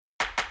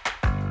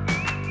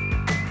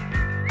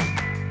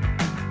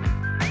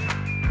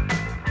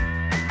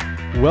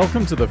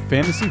Welcome to the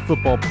Fantasy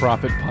Football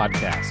Prophet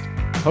Podcast,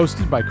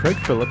 hosted by Craig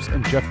Phillips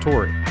and Jeff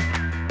Torrey.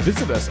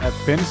 Visit us at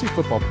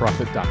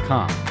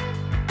fantasyfootballprophet.com.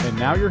 And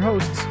now your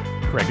hosts,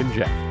 Craig and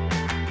Jeff.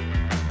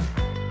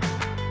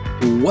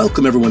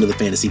 Welcome everyone to the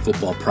Fantasy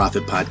Football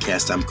Prophet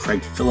Podcast. I'm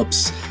Craig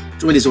Phillips,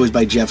 joined as always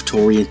by Jeff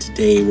Torrey, and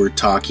today we're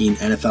talking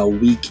NFL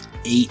Week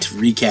 8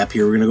 recap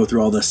here. We're going to go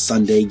through all the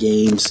Sunday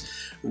games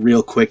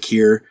real quick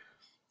here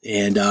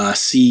and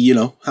see,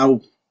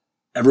 how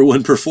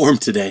everyone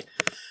performed today.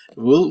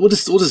 We'll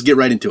just get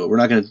right into it. We're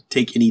not going to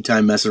take any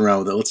time messing around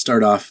with it. Let's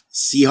start off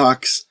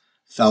Seahawks,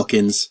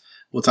 Falcons.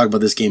 We'll talk about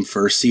this game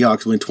first.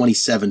 Seahawks win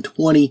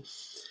 27-20.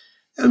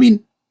 I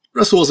mean,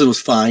 Russell Wilson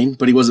was fine,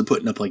 but he wasn't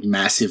putting up like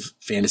massive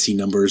fantasy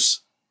numbers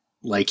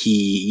like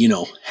he,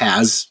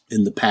 has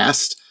in the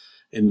past.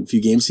 In a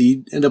few games,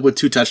 he ended up with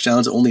 2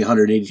 touchdowns, only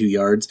 182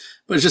 yards,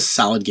 but it's just a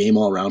solid game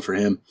all around for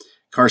him.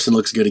 Carson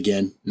looks good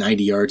again,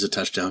 90 yards, a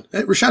touchdown.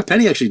 Rashad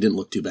Penny actually didn't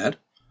look too bad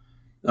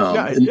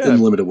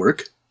in limited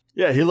work.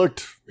 Yeah, he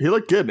looked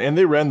good, and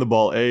they ran the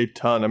ball a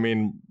ton. I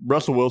mean,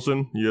 Russell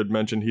Wilson, you had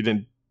mentioned he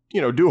didn't,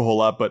 do a whole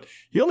lot, but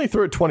he only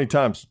threw it 20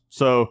 times.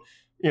 So,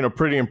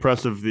 pretty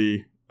impressive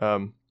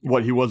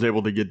what he was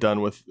able to get done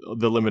with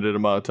the limited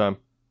amount of time.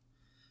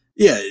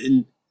 Yeah,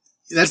 and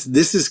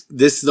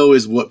this though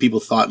is what people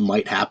thought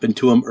might happen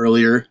to him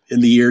earlier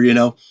in the year.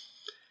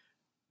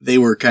 They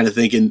were kind of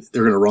thinking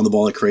they're going to run the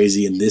ball like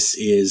crazy, and this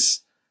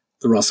is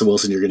the Russell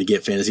Wilson you're going to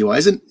get fantasy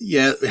wise. And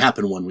yeah, it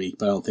happened one week,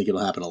 but I don't think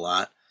it'll happen a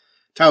lot.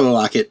 Tyler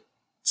Lockett,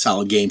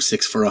 solid game,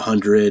 6 for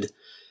 100.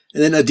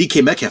 And then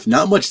DK Metcalf,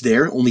 not much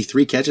there, only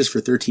 3 catches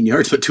for 13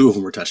 yards, but 2 of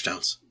them were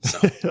touchdowns.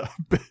 So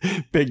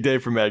big day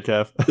for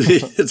Metcalf.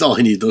 That's all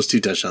he needs. Those 2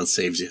 touchdowns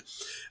saves you.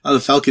 On the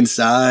Falcons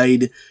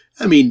side,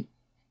 I mean,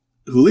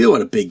 Julio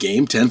had a big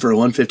game, 10 for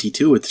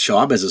 152 with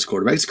Schaub as his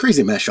quarterback. It's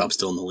crazy Matt Schaub's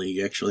still in the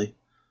league, actually.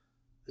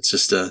 It's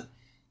just a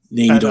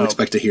name you don't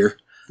expect to hear.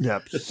 Yeah,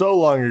 so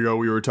long ago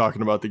we were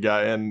talking about the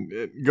guy, and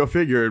go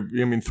figure,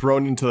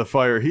 thrown into the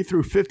fire, he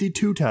threw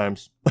 52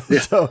 times.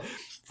 Yeah. So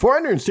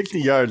 460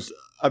 yards,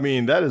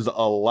 that is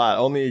a lot.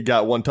 Only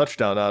got 1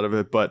 touchdown out of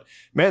it, but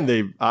man,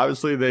 they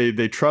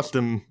trust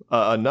him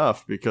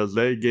enough because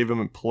they gave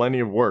him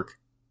plenty of work.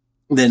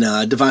 Then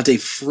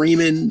Devontae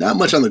Freeman, not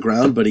much on the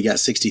ground, but he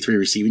got 63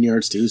 receiving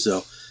yards too,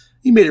 so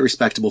he made it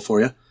respectable for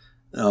you,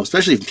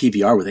 especially in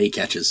PPR with 8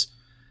 catches.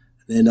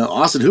 And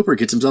Austin Hooper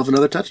gets himself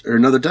another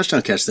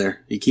touchdown catch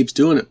there. He keeps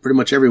doing it pretty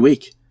much every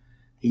week.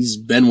 He's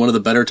been one of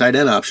the better tight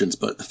end options,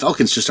 but the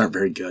Falcons just aren't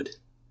very good.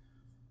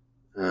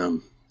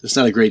 It's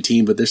not a great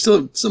team, but there's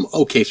still some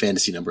okay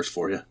fantasy numbers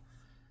for you.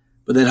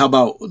 But then how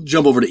about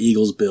jump over to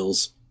Eagles,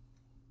 Bills.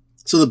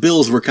 So the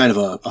Bills were kind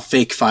of a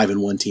fake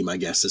 5-1 team, I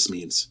guess this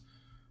means.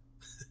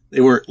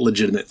 They weren't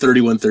legitimate.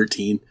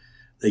 31-13.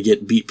 They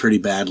get beat pretty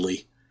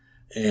badly.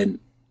 And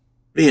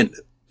man,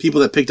 people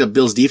that picked up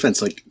Bills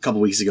defense like a couple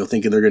weeks ago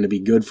thinking they're going to be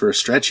good for a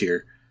stretch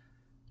here.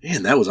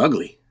 Man, that was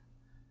ugly.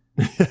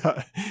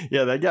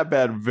 Yeah, that got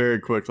bad very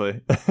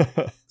quickly.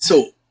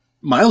 So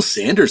Miles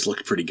Sanders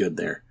looked pretty good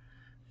there.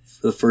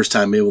 For the first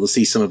time, able to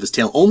see some of his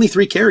talent. Only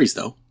 3 carries,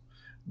 though.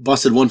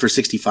 Busted 1 for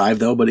 65,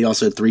 though, but he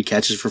also had 3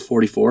 catches for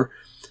 44.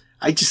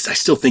 I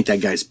still think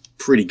that guy's a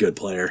pretty good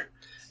player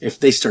if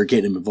they start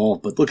getting him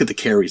involved. But look at the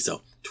carries,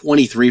 though.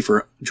 23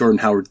 for Jordan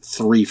Howard,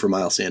 3 for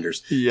Miles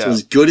Sanders. Yeah. So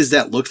as good as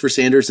that looked for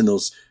Sanders in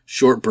those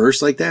short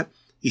bursts like that,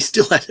 he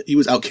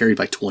was out-carried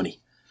by 20.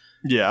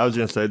 Yeah, I was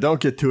going to say, don't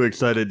get too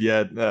excited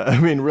yet.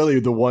 Really,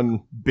 the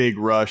one big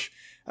rush,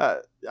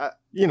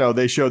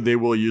 they showed they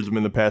will use him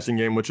in the passing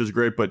game, which is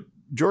great, but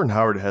Jordan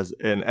Howard has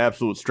an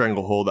absolute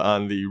stranglehold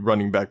on the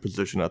running back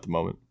position at the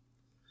moment.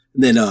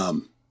 And then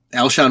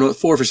Alshon went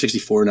 4 for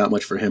 64, not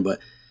much for him, but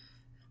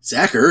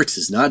Zach Ertz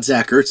is not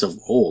Zach Ertz of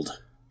old.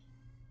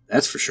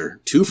 That's for sure.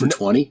 2 for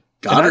 20.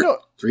 Goddard,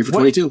 3 for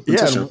 22.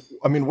 Yeah,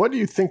 what do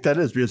you think that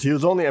is? Because he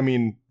was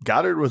only,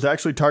 Goddard was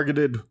actually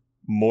targeted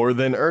more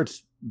than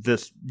Ertz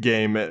this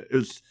game.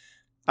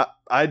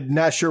 I'm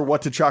not sure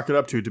what to chalk it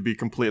up to be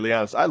completely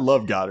honest. I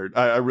love Goddard.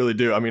 I really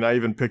do. I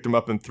even picked him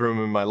up and threw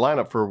him in my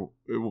lineup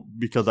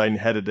because I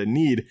had a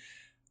need.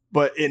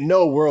 But in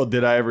no world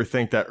did I ever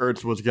think that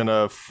Ertz was going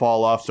to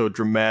fall off so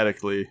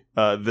dramatically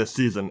this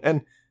season.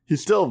 And he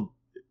still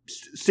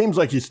seems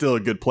like he's still a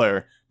good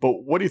player.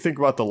 But what do you think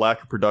about the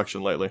lack of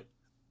production lately?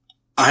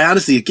 I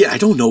honestly, again, I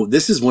don't know.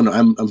 This is one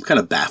I'm kind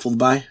of baffled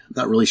by. I'm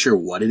not really sure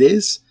what it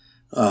is.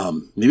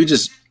 Maybe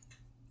just,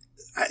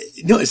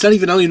 it's not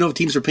even, I don't even know if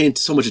teams are paying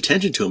so much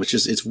attention to him.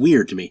 It's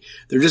weird to me.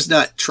 They're just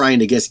not trying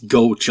to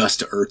go just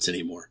to Ertz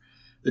anymore.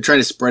 They're trying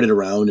to spread it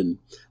around. And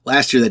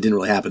last year that didn't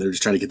really happen. They were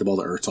just trying to get the ball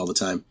to Ertz all the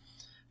time.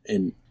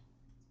 And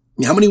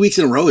how many weeks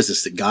in a row is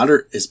this that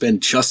Goddard has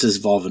been just as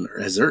involved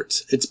as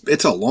Ertz?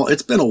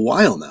 It's been a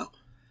while now.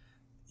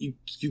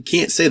 You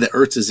can't say that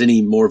Ertz is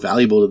any more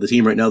valuable to the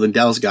team right now than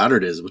Dallas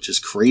Goedert is, which is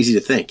crazy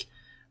to think.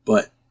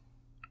 But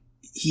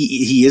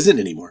he isn't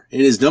anymore. And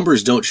his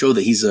numbers don't show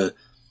that he's a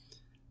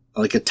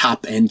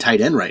top end tight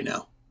end right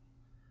now.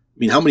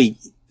 He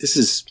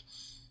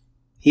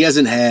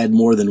hasn't had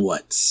more than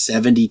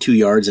 72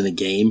 yards in a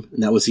game.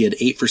 And he had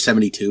 8 for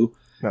 72.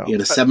 No. He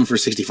had a 7 for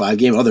 65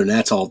 game. Other than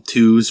that, it's all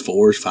 2s,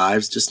 4s,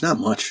 5s, just not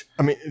much.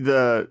 I mean,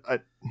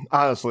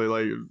 honestly,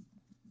 like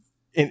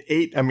in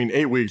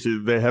 8 weeks,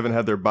 they haven't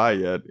had their bye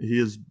yet. He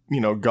has,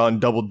 gone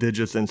double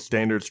digits in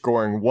standard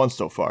scoring once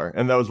so far.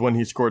 And that was when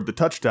he scored the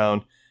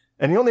touchdown.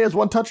 And he only has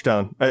one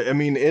touchdown. I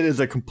mean, it is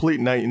a complete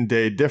night and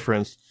day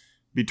difference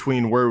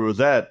between where he was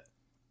at.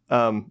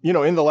 In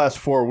the last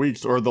 4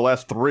 weeks, or the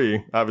last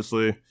 3,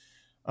 obviously,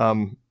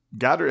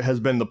 Goddard has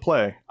been the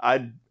play.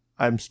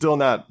 I'm still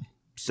not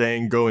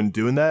saying go and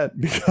doing that,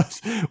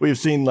 because we've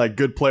seen like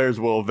good players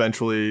will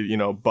eventually,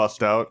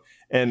 bust out.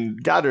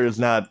 And Goddard is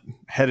not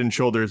head and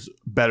shoulders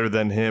better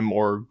than him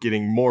or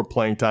getting more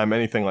playing time,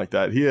 anything like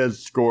that. He has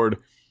scored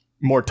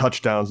more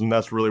touchdowns, and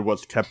that's really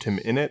what's kept him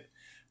in it.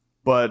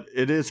 But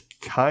it is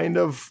kind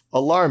of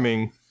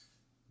alarming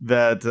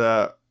that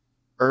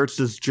Ertz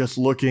is just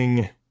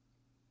looking.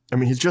 I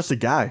mean, he's just a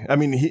guy. I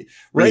mean, he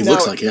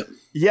looks like it.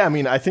 Yeah, I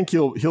mean, I think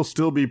he'll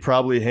still be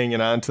probably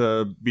hanging on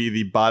to be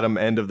the bottom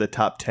end of the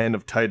top 10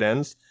 of tight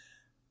ends.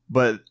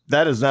 But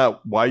that is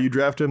not why you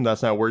draft him.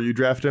 That's not where you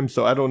draft him.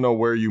 So I don't know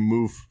where you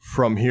move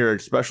from here,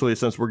 especially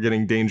since we're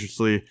getting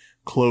dangerously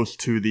close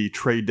to the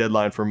trade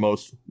deadline for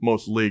most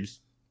leagues.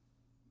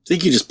 I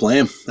think you just play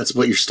him. That's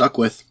what you're stuck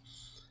with.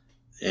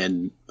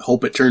 And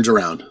hope it turns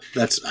around.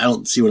 I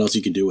don't see what else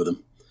you can do with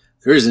him.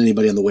 There isn't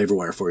anybody on the waiver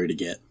wire for you to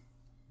get.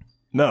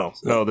 No,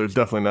 there's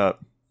definitely not.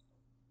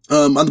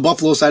 On the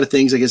Buffalo side of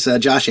things, I guess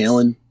Josh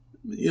Allen,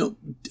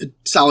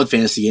 solid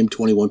fantasy game,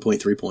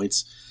 21.3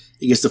 points.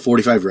 He gets the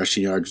 45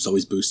 rushing yards, which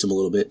always boosts him a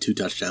little bit, 2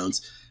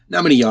 touchdowns.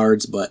 Not many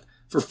yards, but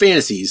for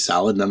fantasy, he's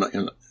solid. And I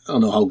don't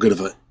know how good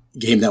of a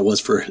game that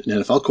was for an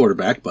NFL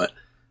quarterback, but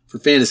for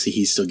fantasy,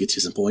 he still gets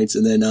you some points.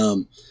 And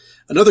then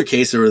another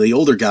case where the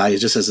older guy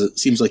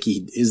seems like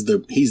he's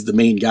the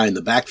main guy in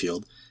the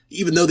backfield,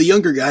 even though the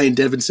younger guy in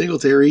Devin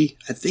Singletary,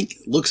 I think,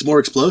 looks more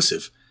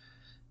explosive.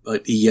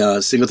 But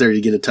Singletary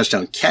to get a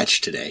touchdown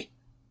catch today.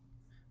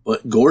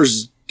 But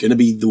Gore's going to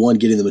be the one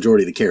getting the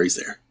majority of the carries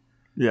there.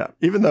 Yeah,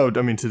 even though,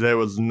 I mean, today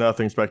was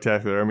nothing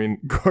spectacular. I mean,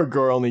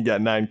 Gore only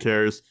got 9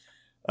 carries.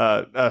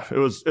 It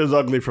was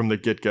ugly from the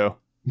get-go.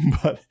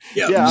 But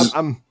yeah,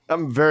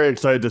 I'm very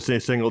excited to see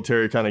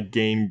Singletary kind of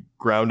gain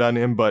ground on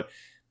him. But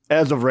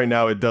as of right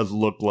now, it does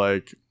look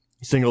like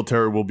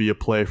Singletary will be a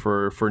play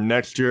for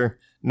next year.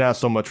 Not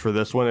so much for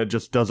this one. It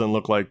just doesn't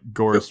look like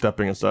Gore is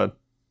stepping aside.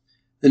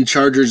 Then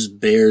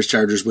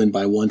Bears win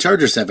by 1.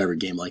 Chargers have every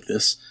game like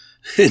this.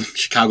 And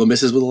Chicago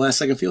misses with a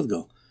last-second field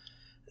goal.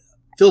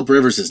 Phillip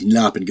Rivers has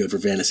not been good for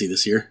fantasy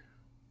this year.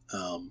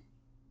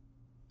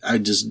 I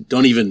just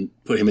don't even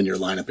put him in your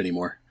lineup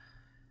anymore.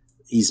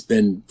 He's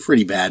been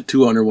pretty bad.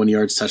 201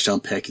 yards, touchdown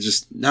pick.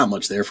 Just not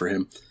much there for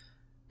him.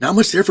 Not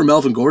much there for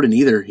Melvin Gordon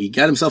either. He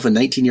got himself a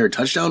 19-yard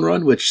touchdown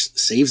run, which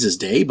saves his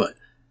day, but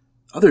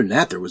other than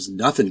that, there was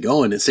nothing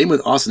going. And same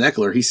with Austin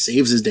Eckler. He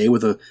saves his day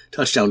with a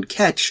touchdown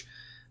catch,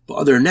 but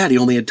other than that, he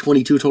only had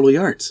 22 total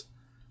yards.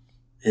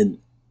 And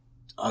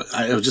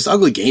it was just an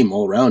ugly game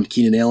all around.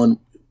 Keenan Allen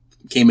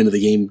came into the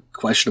game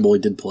questionable. He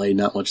did play,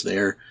 not much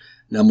there.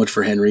 Not much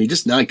for Henry.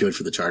 Just not good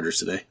for the Chargers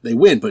today. They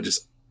win, but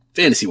just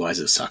fantasy-wise,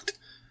 it sucked.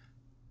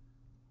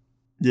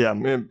 Yeah,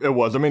 it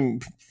was. I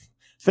mean,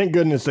 thank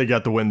goodness they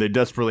got the win. They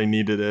desperately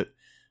needed it.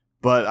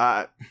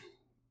 But,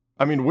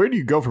 I mean, where do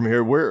you go from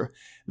here?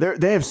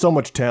 They have so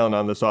much talent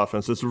on this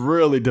offense. It's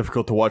really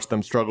difficult to watch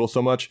them struggle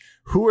so much.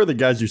 Who are the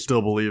guys you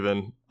still believe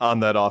in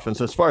on that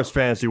offense as far as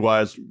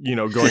fantasy-wise,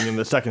 going in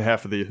the second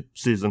half of the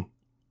season?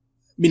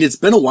 I mean, it's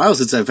been a while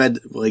since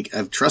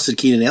I've trusted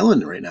Keenan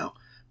Allen right now.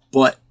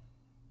 But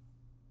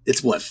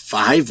it's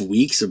 5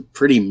 weeks of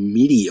pretty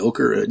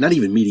mediocre, not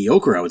even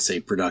mediocre, I would say,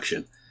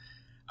 production.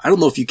 I don't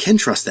know if you can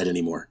trust that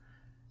anymore.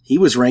 He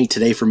was ranked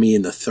today for me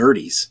in the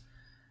 30s.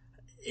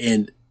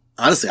 And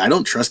honestly, I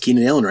don't trust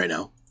Keenan Allen right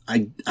now.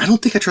 I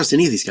don't think I trust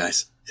any of these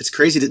guys. It's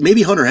crazy.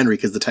 Maybe Hunter Henry,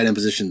 because the tight end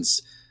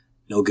position's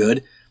no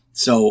good.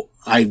 So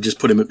I just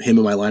put him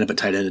in my lineup at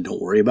tight end and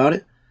don't worry about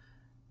it.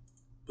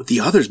 But the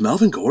others,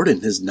 Melvin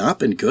Gordon has not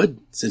been good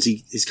since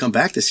he's come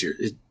back this year.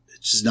 It's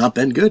just not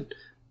been good.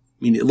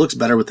 I mean, it looks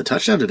better with the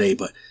touchdown today,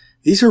 but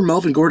these are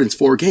Melvin Gordon's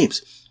 4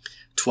 games.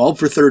 12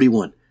 for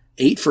 31,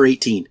 8 for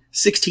 18,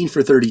 16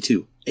 for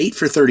 32, 8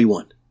 for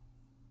 31.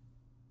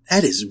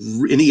 And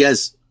he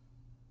has,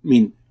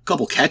 a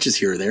couple catches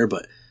here or there,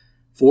 but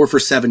 4 for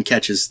 7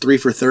 catches, 3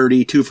 for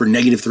 30, 2 for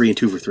 -3, and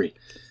 2 for 3.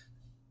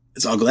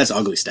 It's ugly. That's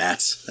ugly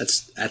stats.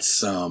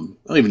 That's I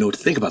don't even know what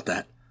to think about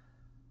that.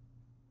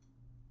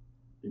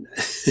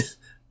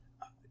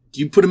 Do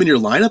you put him in your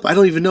lineup? I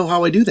don't even know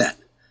how I do that.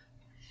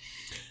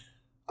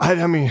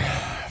 I mean,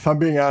 if I'm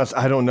being honest,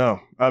 I don't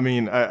know.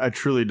 I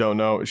truly don't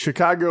know.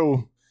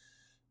 Chicago,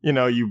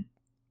 the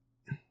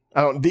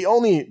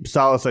only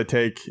solace I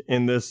take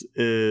in this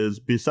is,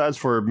 besides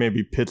for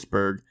maybe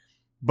Pittsburgh,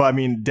 but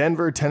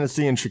Denver,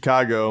 Tennessee, and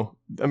Chicago,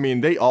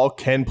 they all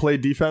can play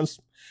defense.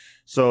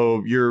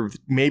 So you're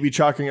maybe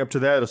chalking up to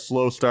that a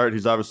slow start.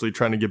 He's obviously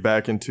trying to get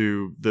back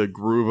into the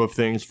groove of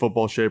things,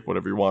 football shape,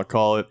 whatever you want to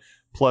call it.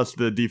 Plus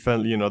the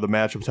defense, the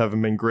matchups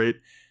haven't been great.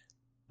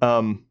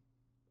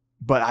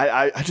 But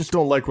I just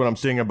don't like what I'm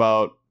seeing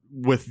about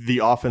with the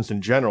offense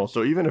in general.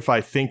 So even if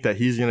I think that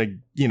he's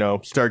going to,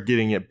 start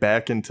getting it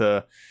back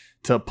into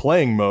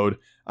playing mode,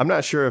 I'm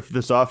not sure if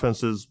this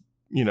offense is,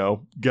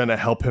 going to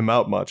help him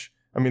out much.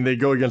 I mean, they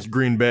go against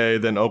Green Bay,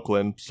 then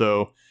Oakland.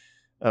 So,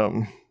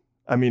 I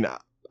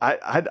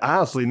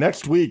honestly,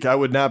 next week, I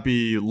would not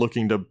be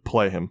looking to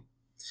play him.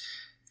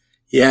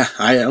 Yeah,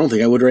 I don't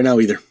think I would right now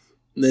either.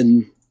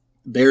 Then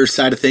Bears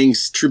side of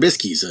things,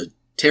 Trubisky's a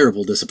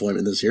terrible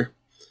disappointment this year.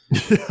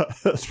 Yeah,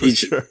 that's for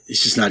sure.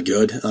 He's just not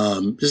good.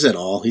 Just at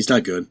all. He's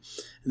not good.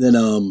 And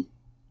then,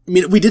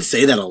 we did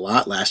say that a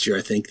lot last year,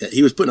 I think, that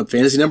he was putting up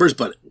fantasy numbers,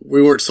 but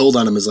we weren't sold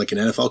on him as like an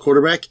NFL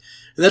quarterback.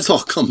 And that's all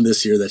come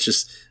this year.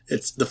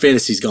 The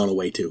fantasy's gone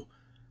away too.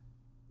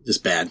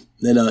 Just bad.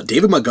 Then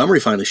David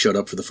Montgomery finally showed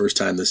up for the first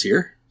time this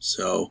year.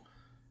 So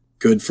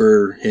good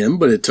for him,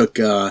 but it took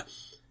the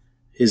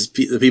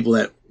people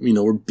that,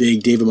 were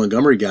big David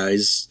Montgomery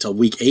guys till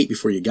week 8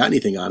 before you got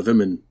anything out of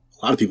him, and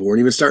a lot of people weren't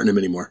even starting him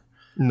anymore.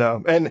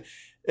 No, and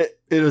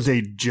it was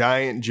a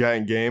giant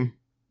game.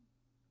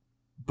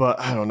 But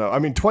I don't know.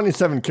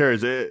 27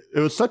 carries. It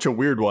was such a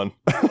weird one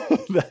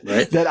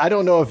that I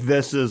don't know if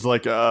this is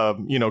like a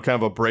kind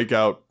of a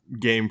breakout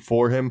game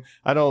for him.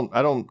 I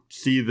don't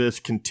see this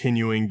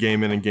continuing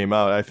game in and game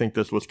out. I think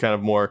this was kind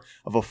of more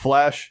of a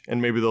flash,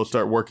 and maybe they'll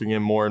start working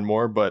him more and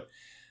more. But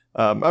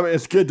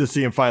it's good to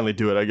see him finally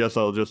do it. I guess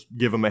I'll just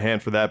give him a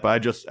hand for that.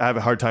 But I have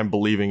a hard time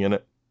believing in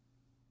it.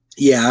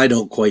 Yeah, I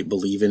don't quite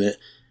believe in it.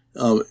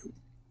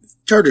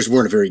 Chargers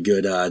weren't a very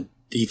good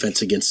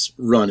defense against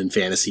run in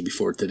fantasy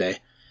before today.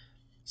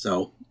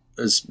 So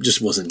it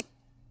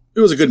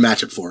was a good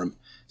matchup for him.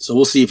 So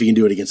we'll see if he can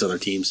do it against other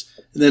teams.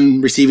 And then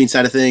receiving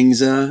side of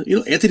things,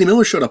 Anthony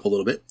Miller showed up a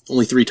little bit.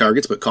 Only 3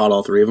 targets, but caught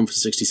all 3 of them for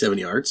 67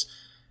 yards.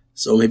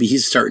 So maybe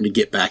he's starting to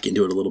get back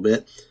into it a little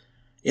bit.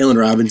 Allen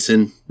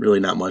Robinson, really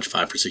not much,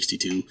 5 for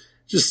 62.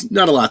 Just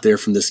not a lot there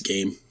from this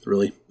game,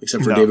 really,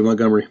 except for David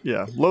Montgomery.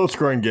 Yeah, low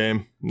scoring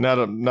game. Not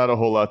a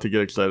whole lot to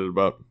get excited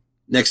about.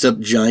 Next up,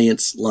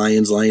 Giants,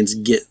 Lions. Lions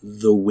get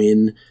the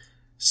win.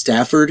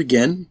 Stafford,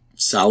 again,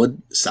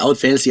 solid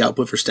fantasy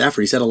output for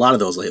Stafford. He's had a lot of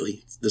those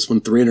lately. This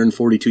one,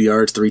 342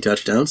 yards, 3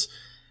 touchdowns.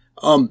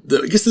 I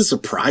guess the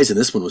surprise in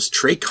this one was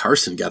Trey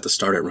Carson got the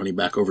start at running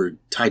back over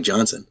Ty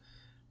Johnson.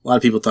 A lot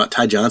of people thought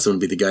Ty Johnson would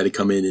be the guy to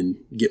come in and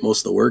get most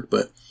of the work,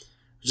 but it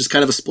was just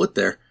kind of a split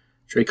there.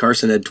 Trey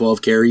Carson had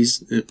 12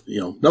 carries,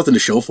 nothing to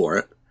show for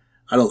it.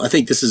 I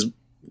think this is,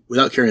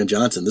 without Kerryon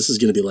Johnson, this is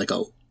going to be like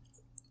a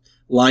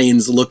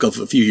Lions look of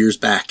a few years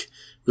back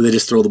where they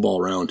just throw the ball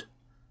around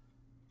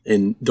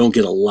and don't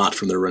get a lot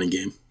from their running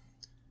game.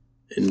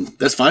 And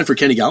that's fine for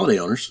Kenny Galladay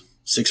owners.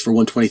 6 for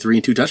 123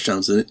 and 2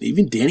 touchdowns. And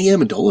even Danny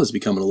Amendola is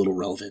becoming a little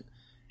relevant.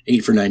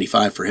 8 for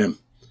 95 for him.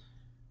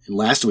 And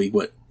last week,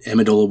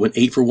 Amendola went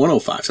 8 for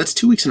 105. So that's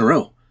 2 weeks in a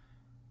row.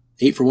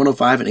 8 for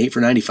 105 and 8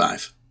 for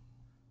 95.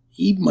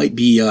 He might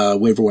be a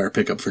waiver wire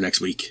pickup for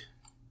next week.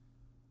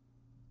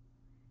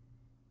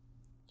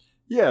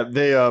 Yeah,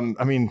 they,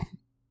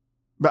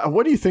 but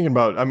what are you thinking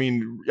about?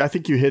 I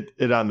think you hit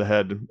it on the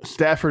head.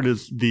 Stafford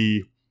is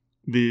the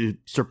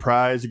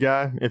surprise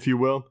guy, if you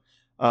will.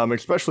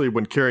 Especially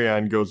when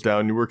Kerryon goes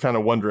down, we're kind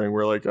of wondering,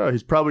 we're like, oh,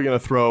 he's probably going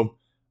to throw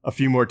a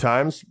few more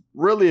times.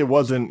 Really,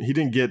 he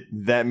didn't get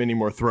that many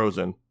more throws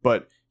in,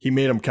 but he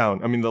made them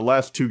count. The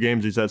last 2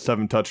 games, he's had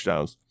 7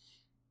 touchdowns.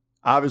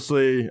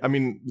 Obviously, 3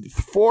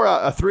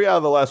 out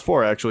of the last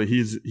 4, actually,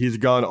 he's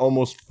gone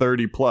almost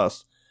 30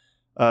 plus.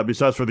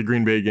 Besides for the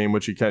Green Bay game,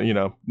 which he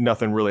can't,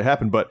 nothing really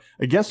happened. But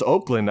against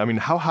Oakland,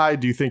 how high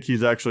do you think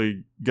he's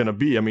actually going to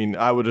be?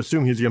 I would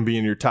assume he's going to be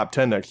in your top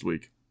 10 next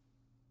week.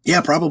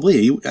 Yeah,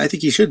 probably. I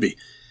think he should be.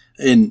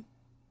 And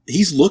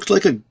he's looked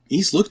good.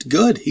 He's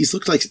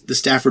looked like the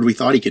Stafford we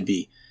thought he could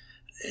be.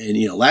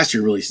 And, last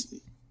year really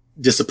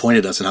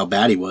disappointed us in how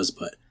bad he was.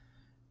 But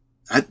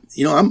I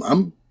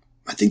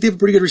think they have a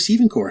pretty good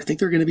receiving core. I think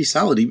they're going to be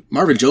solid.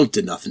 Marvin Jones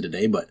did nothing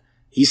today, but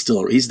he's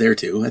there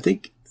too. I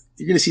think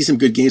you're going to see some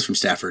good games from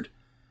Stafford.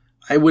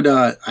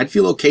 I'd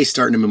feel okay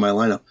starting him in my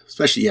lineup,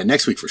 especially,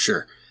 next week for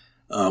sure.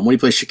 When he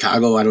plays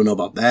Chicago, I don't know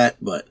about that,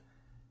 but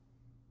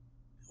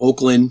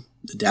Oakland,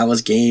 the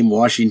Dallas game,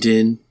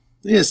 Washington,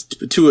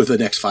 2 of the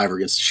next 5 are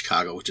against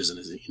Chicago, which isn't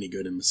any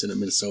good in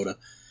Minnesota.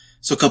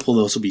 So a couple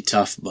of those will be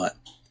tough, but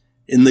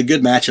in the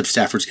good matchup,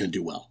 Stafford's going to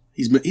do well.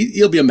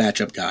 He'll be a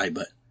matchup guy,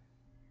 but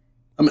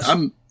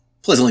I'm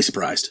pleasantly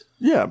surprised.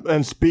 Yeah,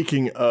 and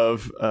speaking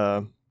of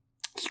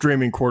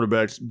streaming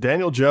quarterbacks,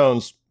 Daniel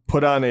Jones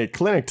put on a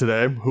clinic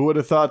today. Who would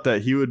have thought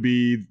that he would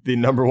be the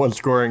number 1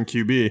 scoring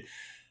QB?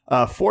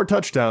 4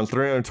 touchdowns,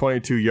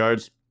 322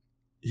 yards.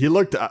 He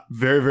looked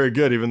very, very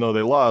good, even though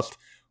they lost.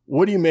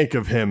 What do you make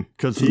of him?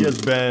 Because he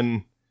has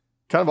been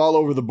kind of all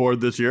over the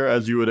board this year,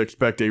 as you would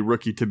expect a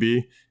rookie to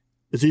be.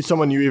 Is he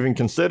someone you even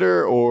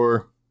consider,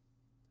 or?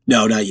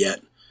 No, not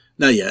yet.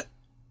 Not yet.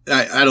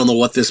 I don't know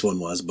what this one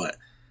was, but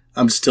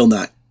I'm still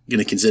not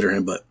going to consider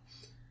him. But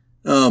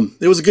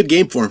it was a good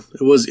game for him.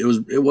 It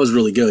was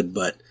really good.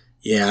 But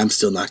yeah, I'm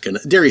still not going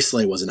to. Darius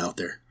Slay wasn't out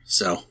there,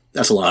 so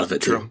that's a lot of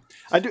it. True. Too.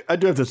 I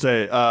do have to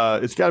say,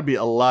 it's got to be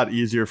a lot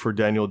easier for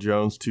Daniel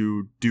Jones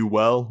to do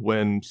well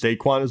when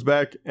Saquon is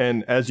back.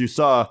 And as you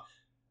saw,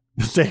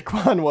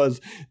 Saquon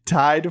was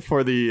tied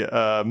for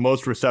the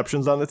most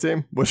receptions on the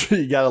team, which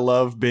you got to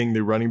love being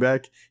the running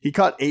back. He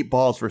caught 8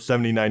 balls for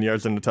 79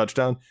 yards and a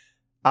touchdown.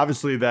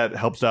 Obviously, that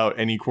helps out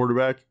any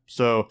quarterback.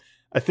 So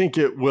I think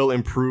it will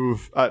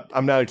improve.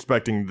 I'm not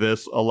expecting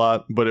this a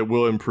lot, but it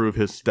will improve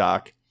his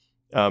stock.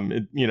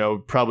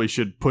 It, probably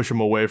should push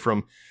him away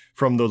from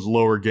those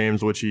lower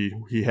games, which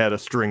he had a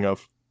string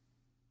of.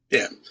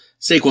 Yeah,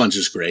 Saquon's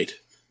just great.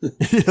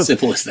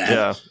 Simple as that.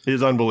 Yeah,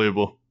 he's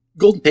unbelievable.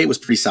 Golden Tate was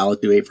pretty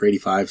solid, 8 for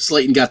 85.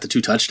 Slayton got the 2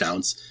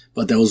 touchdowns,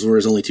 but those were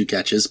his only 2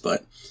 catches.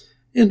 But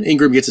and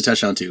Ingram gets a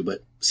touchdown too.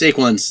 But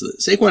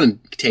Saquon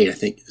and Tate, I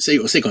think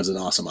Saquon's an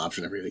awesome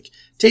option every week.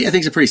 Tate, I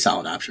think, is a pretty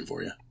solid option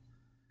for you.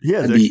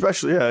 Yeah,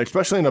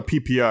 especially in a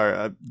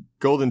PPR,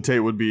 Golden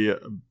Tate would be a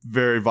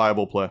very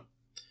viable play.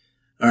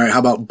 All right, how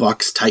about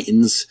Bucks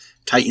Titans?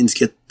 Titans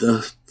get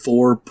the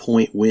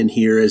 4-point win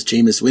here as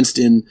Jameis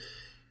Winston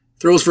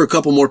throws for a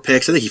couple more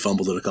picks. I think he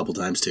fumbled it a couple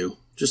times too.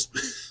 Just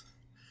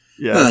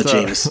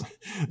Jameis.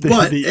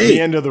 The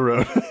end of the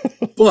road.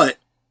 But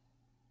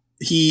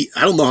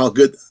I don't know how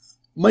good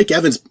Mike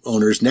Evans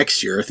owners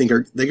next year I think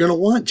they're going to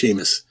want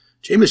Jameis.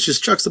 Jameis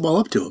just chucks the ball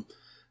up to him.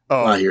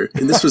 Oh, here.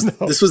 And this was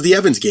this was the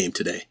Evans game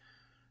today.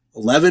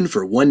 11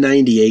 for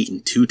 198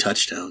 and 2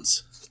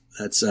 touchdowns.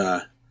 That's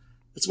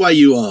why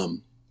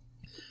you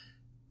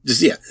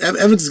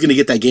Evans is going to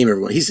get that game,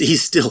 everyone.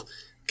 He's still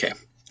okay.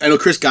 I know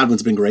Chris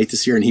Godwin's been great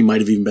this year, and he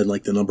might have even been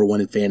like the number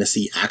 1 in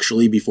fantasy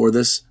actually before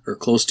this or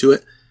close to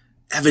it.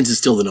 Evans is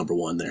still the number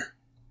 1 there.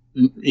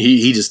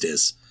 He just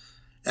is.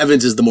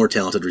 Evans is the more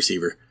talented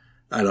receiver.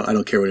 I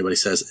don't care what anybody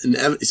says. And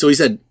so he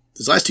said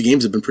his last 2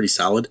 games have been pretty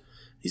solid.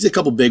 He's a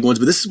couple big ones,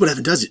 but this is what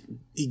Evans does.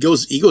 He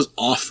goes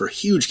off for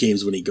huge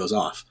games when he goes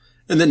off,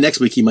 and then next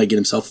week he might get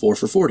himself 4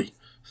 for 40.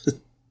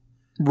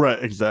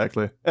 Right,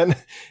 exactly. And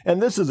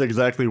this is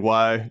exactly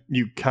why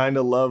you kind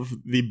of love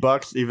the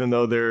Bucks, even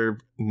though they're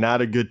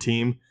not a good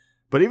team.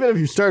 But even if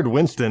you started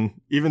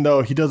Winston, even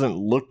though he doesn't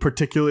look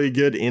particularly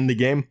good in the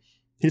game,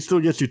 he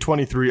still gets you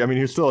 23. I mean,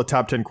 he's still a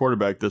top 10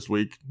 quarterback this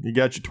week. He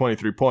got you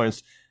 23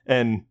 points,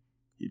 and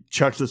he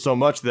chucks it so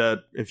much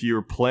that if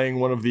you're playing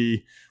one of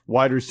the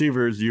wide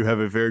receivers, you have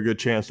a very good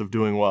chance of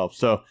doing well.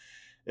 So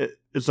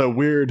it's a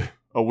weird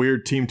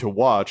team to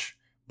watch.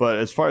 But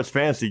as far as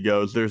fantasy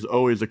goes, there's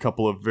always a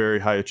couple of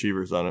very high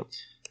achievers on it.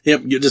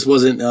 Yep, it just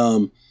wasn't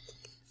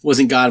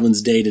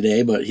Godwin's day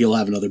today, but he'll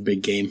have another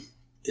big game.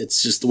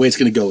 It's just the way it's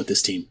going to go with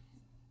this team.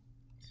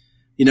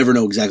 You never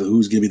know exactly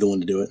who's going to be the one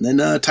to do it. And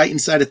then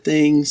Titans side of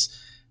things,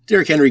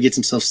 Derrick Henry gets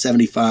himself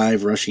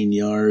 75 rushing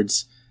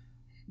yards.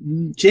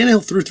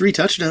 Tannehill threw 3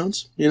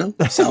 touchdowns.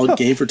 Solid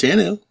game for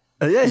Tannehill.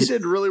 Yeah, he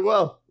did really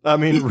well. I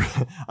mean,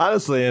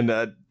 honestly,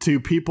 and to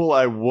people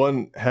I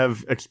wouldn't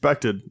have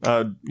expected,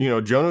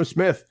 Jonnu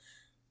Smith,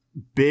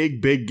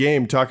 big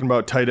game, talking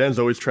about tight ends,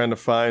 always trying to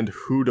find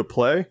who to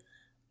play.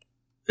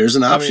 There's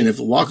an option if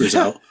Walker's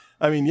out.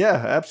 I mean, yeah,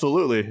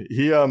 absolutely.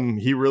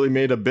 He really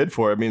made a bid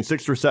for it. I mean,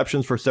 6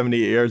 receptions for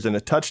 78 yards and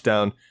a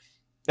touchdown.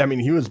 I mean,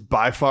 he was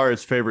by far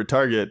his favorite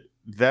target.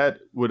 That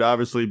would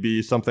obviously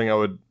be something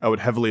I would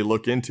heavily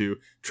look into,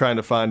 trying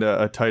to find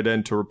a tight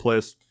end to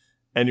replace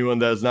anyone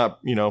that is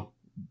not,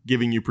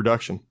 giving you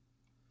production.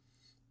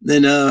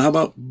 Then how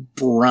about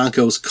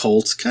Broncos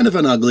Colts? Kind of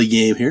an ugly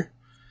game here.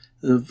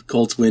 The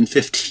Colts win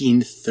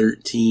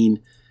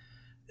 15-13.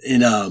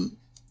 And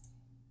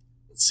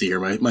let's see here.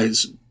 My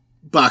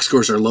box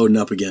scores are loading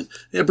up again.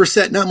 Yeah,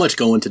 Brissett, not much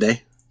going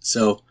today.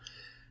 So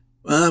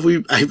I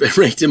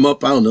ranked him up,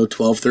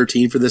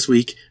 12-13 for this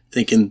week,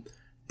 thinking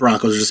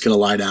Broncos are just going to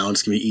lie down.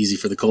 It's going to be easy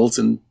for the Colts,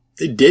 and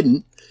they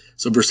didn't.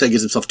 So Brissett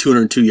gets himself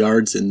 202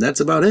 yards, and that's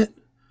about it.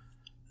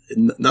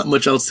 Not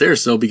much else there.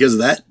 So because of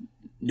that,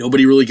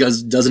 nobody really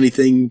does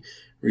anything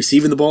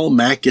receiving the ball.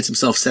 Mack gets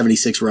himself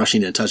 76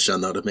 rushing and a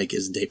touchdown, though, to make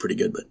his day pretty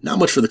good. But not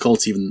much for the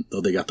Colts, even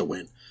though they got the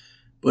win.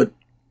 But,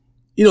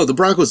 the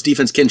Broncos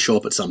defense can show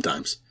up at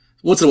sometimes.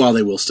 Once in a while,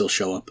 they will still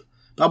show up.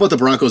 How about the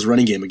Broncos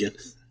running game again?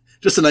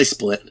 Just a nice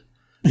split.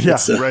 Yeah,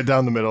 right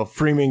down the middle.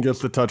 Freeman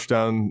gets the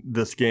touchdown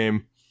this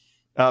game.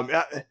 You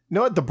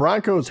know what? The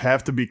Broncos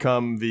have to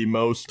become the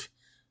most,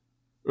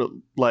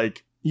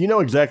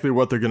 exactly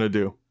what they're going to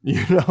do.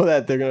 You know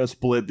that they're going to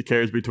split the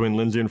carries between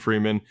Lindsey and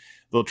Freeman.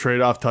 They'll trade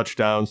off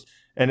touchdowns.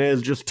 And it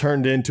has just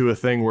turned into a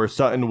thing where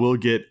Sutton will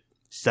get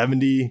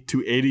 70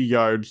 to 80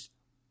 yards,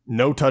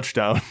 no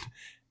touchdown,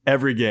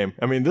 every game.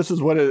 I mean, this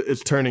is what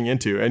it's turning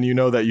into. And you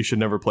know that you should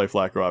never play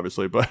Flacco,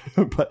 obviously. But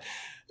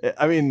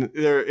I mean,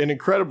 they're an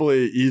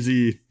incredibly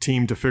easy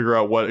team to figure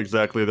out what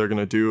exactly they're going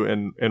to do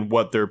and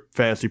what their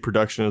fantasy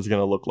production is going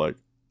to look like.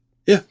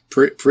 Yeah,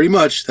 pretty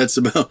much. That's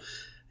about,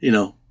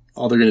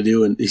 all they're going to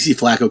do. And you see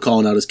Flacco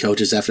calling out his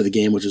coaches after the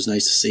game, which was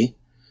nice to see,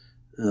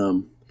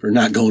 for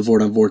not going for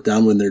it on 4th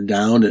down when they're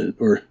down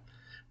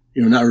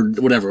not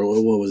whatever.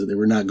 What was it? They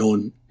were not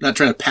trying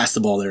to pass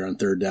the ball there on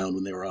 3rd down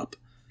when they were up.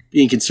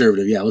 Being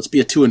conservative, yeah. Let's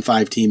be a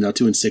 2-5 team now,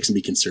 2-6, and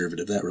be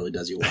conservative. That really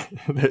does you well.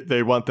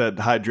 They want that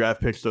high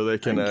draft pick so they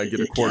can get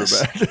a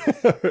quarterback.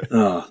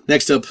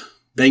 Next up,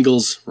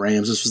 Bengals,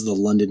 Rams. This was the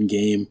London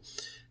game.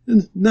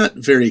 Not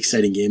very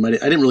exciting game. I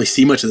didn't really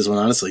see much of this one,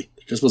 honestly.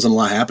 There just wasn't a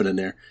lot happening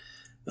there.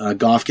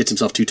 Goff gets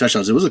himself 2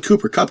 touchdowns. It was a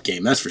Cooper Kupp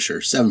game, that's for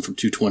sure. 7 from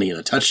 220 and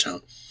a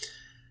touchdown.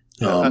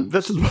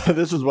 This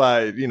is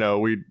why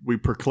we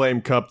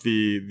proclaim Kupp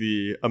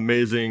the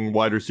amazing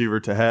wide receiver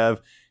to have.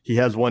 He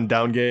has one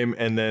down game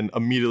and then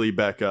immediately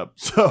back up.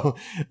 So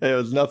it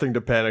was nothing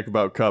to panic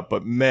about Kupp.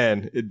 But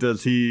man,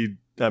 does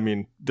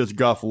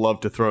Goff love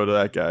to throw to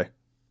that guy?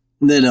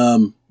 And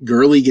then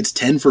Gurley gets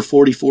 10 for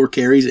 44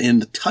 carries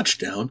and a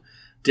touchdown.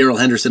 Darrell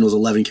Henderson was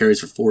 11 carries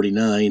for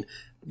 49.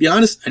 To be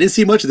honest, I didn't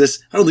see much of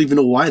this. I don't even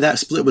know why that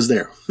split was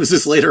there. Was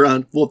this later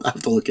on? We'll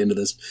have to look into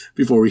this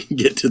before we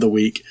get to the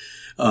week.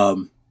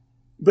 But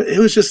it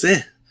was just,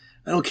 I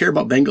don't care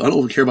about I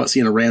don't care about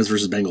seeing a Rams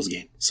versus Bengals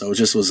game. So it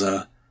just was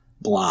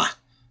blah,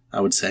 I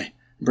would say.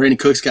 Brandon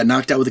Cooks got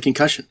knocked out with a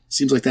concussion.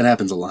 Seems like that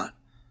happens a lot.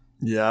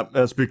 Yeah,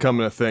 that's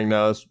becoming a thing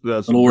now.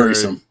 That's a little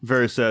worrisome.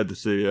 Very sad to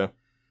see, yeah.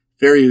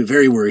 Very,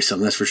 very worrisome,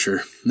 that's for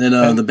sure. And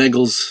then the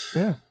Bengals.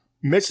 Yeah.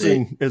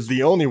 Mixon is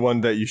the only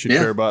one that you should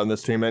care about in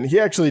this team. And he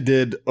actually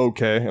did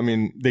okay. I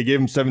mean, they gave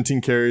him 17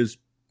 carries,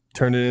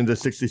 turned it into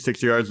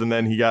 66 yards, and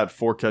then he got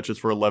 4 catches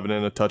for 11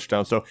 and a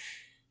touchdown. So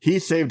he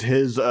saved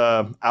his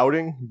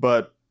outing,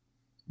 but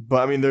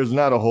I mean, there's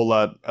not a whole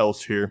lot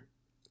else here.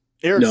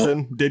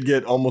 Erickson did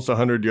get almost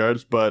 100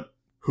 yards, but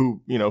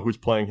who's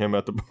playing him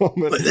at the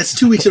moment? But that's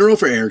 2 weeks in a row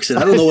for Erickson.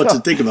 I don't know what to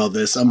think about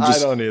this. I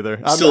don't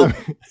either. I'm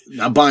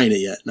not buying it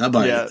yet. Not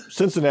buying it.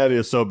 Cincinnati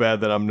is so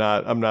bad that I'm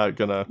not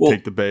gonna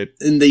take the bait.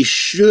 And they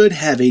should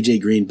have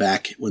AJ Green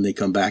back when they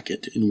come back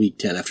in week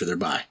 10 after their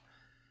bye.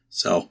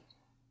 So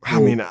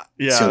I mean,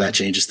 see how that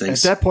changes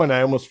things. At that point,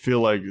 I almost feel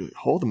like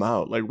hold him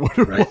out. Like,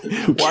 right?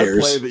 Who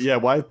cares?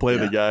 Why play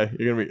the guy?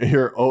 You're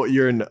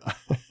in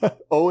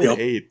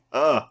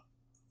 0-8.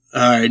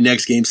 All right,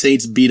 next game.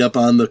 Saints beat up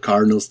on the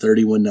Cardinals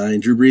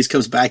 31-9. Drew Brees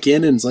comes back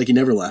in, and it's like he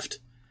never left.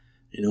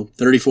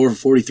 34 for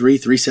 43,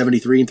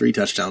 373, and 3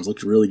 touchdowns.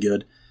 Looked really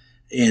good.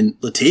 And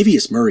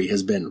Latavius Murray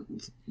has been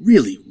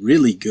really,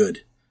 really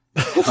good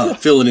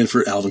filling in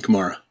for Alvin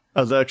Kamara.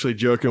 I was actually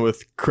joking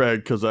with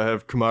Craig because I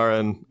have Kamara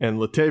and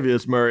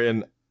Latavius Murray,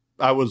 and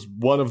I was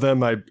one of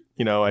them. I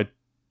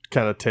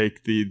kind of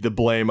take the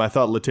blame. I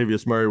thought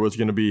Latavius Murray was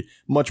going to be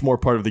much more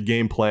part of the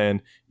game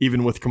plan,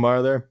 even with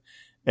Kamara there.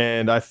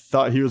 And I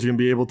thought he was going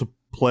to be able to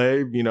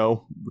play,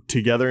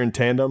 together in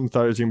tandem.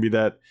 Thought he was going to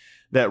be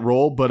that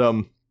role. But,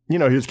 he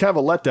was kind of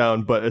a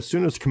letdown. But as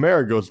soon as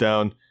Kamara goes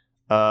down,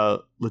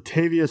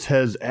 Latavius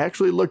has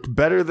actually looked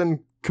better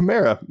than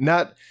Kamara.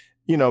 Not,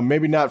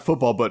 maybe not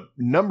football, but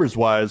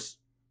numbers-wise,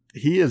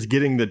 he is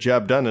getting the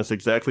job done. That's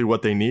exactly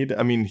what they need.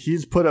 I mean,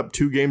 he's put up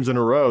 2 games in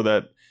a row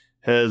that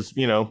has,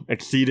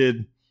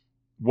 exceeded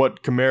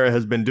what Kamara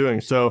has been doing.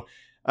 So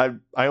I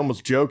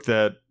almost joke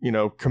that,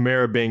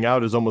 Kamara being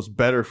out is almost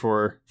better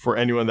for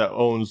anyone that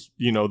owns,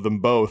 them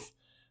both.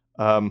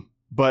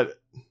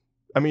 But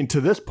I mean,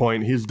 to this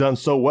point, he's done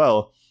so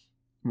well.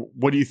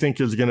 What do you think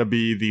is going to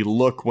be the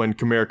look when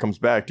Kamara comes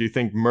back? Do you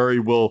think Murray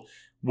will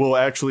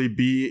actually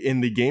be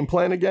in the game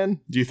plan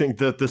again? Do you think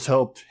that this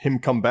helped him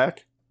come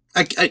back?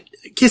 I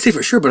can't say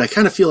for sure, but I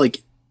kind of feel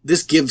like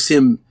this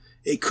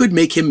it could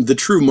make him the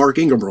true Mark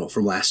Ingram role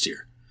from last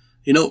year.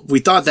 We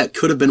thought that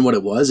could have been what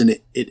it was, and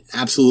it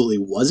absolutely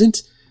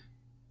wasn't.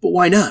 But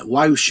why not?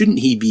 Why shouldn't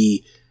he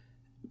be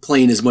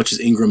playing as much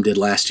as Ingram did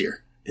last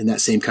year in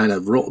that same kind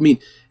of role? I mean,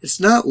 it's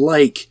not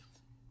like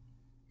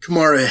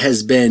Kamara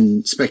has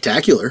been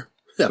spectacular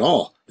at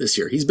all this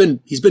year. He's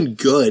been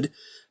good,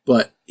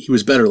 but he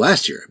was better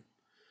last year.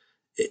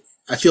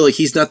 I feel like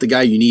he's not the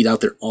guy you need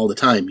out there all the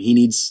time. He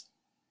needs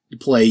to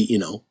play,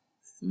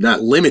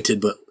 not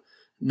limited, but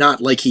not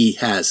like he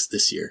has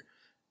this year.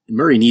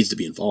 Murray needs to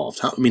be involved.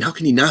 How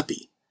can he not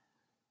be?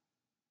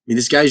 I mean,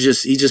 this guy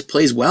he just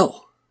plays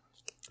well.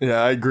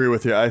 Yeah, I agree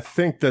with you. I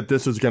think that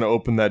this is going to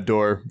open that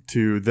door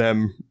to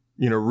them,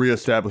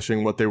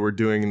 reestablishing what they were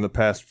doing in the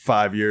past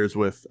 5 years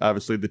with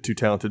obviously the 2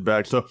 talented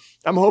backs. So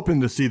I'm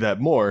hoping to see that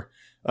more,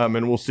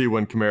 and we'll see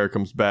when Kamara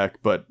comes back.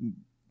 But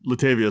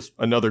Latavius,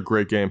 another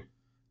great game.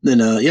 Then,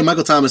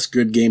 Michael Thomas,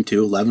 good game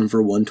too. 11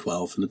 for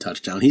 112 and a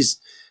touchdown.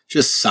 He's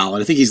just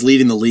solid. I think he's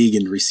leading the league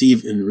in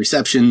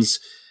receptions,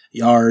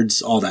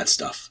 yards, all that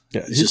stuff.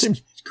 Yeah, he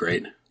seems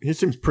great. He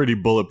seems pretty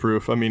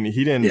bulletproof. I mean,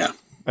 he didn't. Yeah.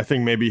 I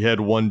think maybe he had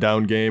one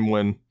down game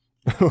when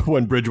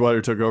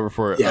Bridgewater took over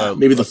for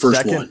maybe the first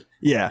second. one.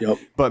 Yeah, yep.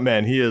 But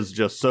man, he is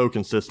just so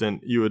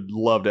consistent. You would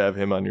love to have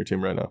him on your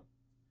team right now.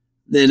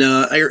 Then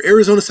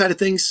Arizona side of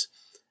things,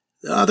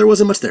 there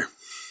wasn't much there.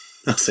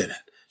 I'll say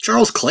that.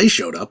 Charles Clay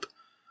showed up.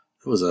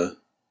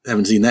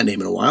 Haven't seen that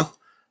name in a while.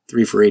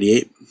 3 for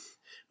 88.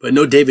 But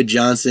no David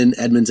Johnson.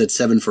 Edmonds at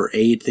 7 for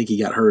 8. I think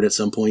he got hurt at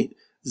some point.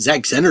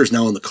 Zach Zenner's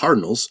now on the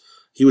Cardinals.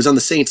 He was on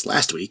the Saints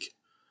last week.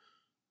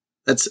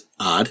 That's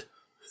odd.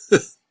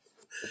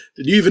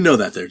 Did you even know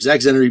that there?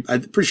 Zach Zenner,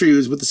 I'm pretty sure he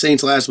was with the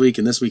Saints last week,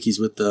 and this week he's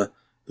with the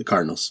the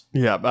Cardinals.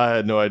 Yeah, I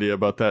had no idea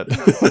about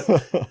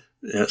that.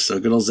 Yeah, so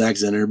good old Zach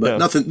Zenner, but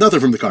nothing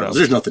from the Cardinals. No.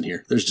 There's nothing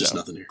here. There's just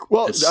nothing here.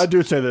 Well, I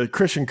do say that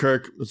Christian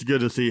Kirk, it's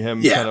good to see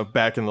him kind of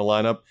back in the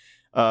lineup.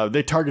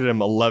 They targeted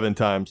him 11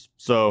 times.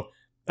 So,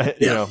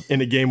 you know,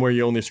 in a game where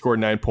you only scored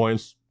 9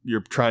 points,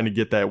 you're trying to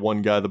get that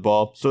one guy the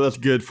ball. So that's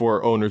good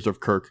for owners of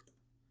Kirk.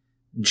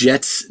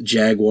 Jets,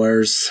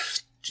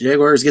 Jaguars.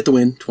 Jaguars get the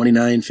win,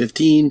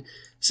 29-15.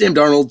 Sam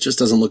Darnold just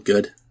doesn't look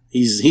good.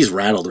 He's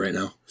rattled right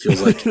now,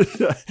 feels like.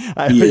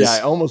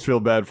 I almost feel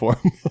bad for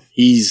him.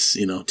 He's,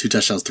 2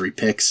 touchdowns, 3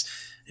 picks.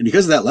 And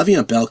because of that,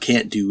 Le'Veon Bell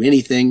can't do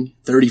anything.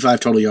 35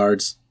 total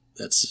yards.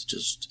 That's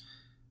just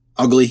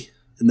ugly.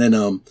 And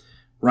then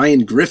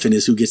Ryan Griffin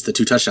is who gets the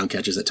 2 touchdown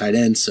catches at tight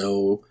end,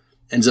 so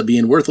ends up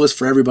being worthless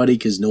for everybody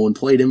because no one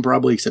played him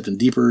probably except in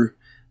deep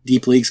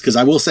leagues. Because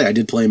I will say I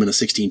did play him in a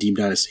 16-team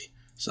dynasty.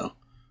 So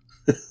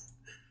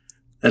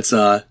that's you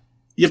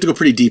have to go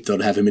pretty deep though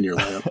to have him in your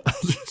lineup. I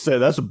was gonna say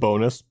that's a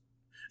bonus.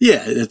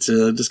 Yeah, it's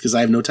just because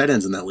I have no tight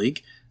ends in that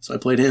league, so I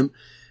played him.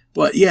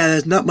 But yeah,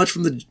 there's not much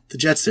from the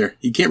Jets there.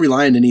 You can't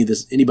rely on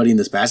anybody in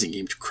this passing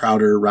game.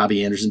 Crowder,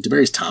 Robbie Anderson,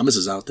 Demaryius Thomas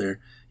is out there.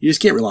 You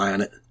just can't rely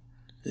on it.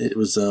 It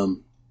was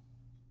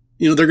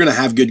they're going to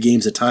have good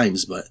games at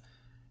times, but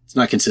it's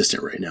not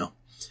consistent right now.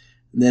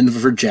 And then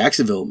for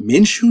Jacksonville,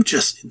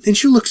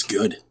 Minshew looks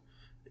good.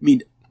 I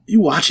mean, you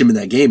watch him in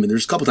that game, and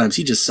there's a couple times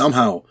he just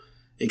somehow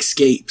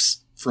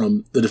escapes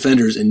from the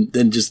defenders and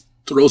then just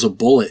throws a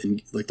bullet,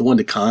 and like the one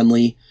to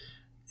Conley,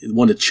 the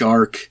one to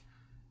Chark.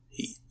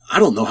 I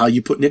don't know how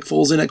you put Nick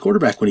Foles in at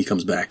quarterback when he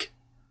comes back.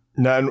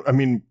 No, I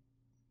mean,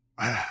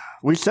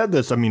 we said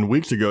this,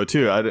 weeks ago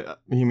too.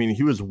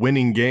 He was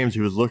winning games.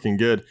 He was looking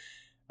good.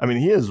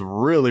 He is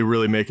really,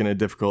 really making it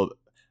difficult.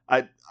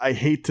 I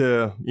hate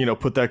to,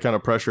 put that kind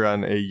of pressure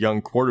on a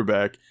young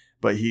quarterback,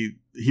 but he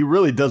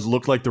really does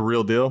look like the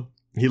real deal.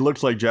 He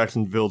looks like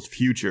Jacksonville's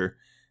future.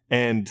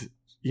 And,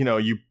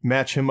 you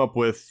match him up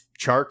with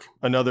Chark,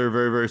 another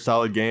very, very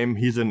solid game.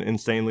 He's an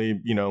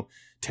insanely,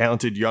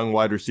 talented young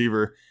wide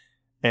receiver.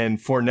 And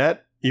Fournette,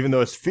 even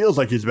though it feels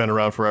like he's been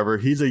around forever,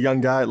 he's a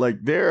young guy. Like,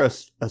 they're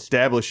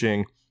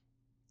establishing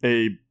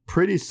a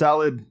pretty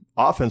solid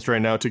offense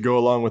right now to go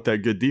along with that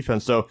good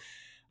defense. So,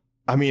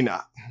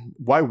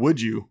 why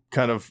would you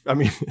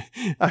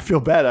I feel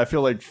bad. I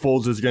feel like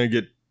Foles is going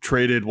to get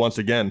traded once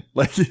again.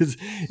 Like, he's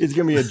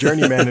going to be a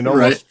journeyman and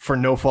almost for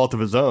no fault of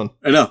his own.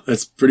 I know.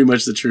 That's pretty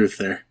much the truth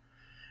there.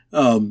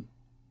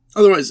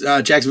 Otherwise,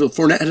 Jacksonville,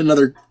 Fournette had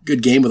another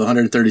good game with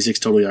 136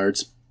 total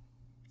yards.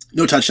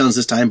 No touchdowns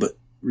this time, but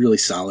really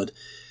solid.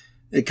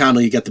 And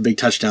Conley got the big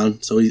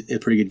touchdown, so he had a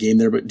pretty good game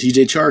there. But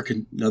DJ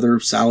Chark, another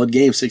solid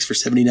game, 6 for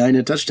 79 and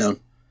a touchdown.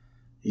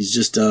 He's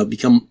just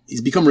become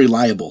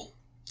reliable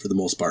for the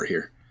most part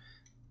here.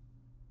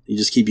 You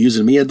just keep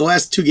using him. The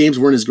last 2 games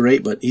weren't as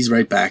great, but he's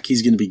right back.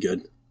 He's going to be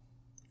good.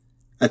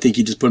 I think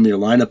you just put him in your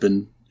lineup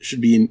and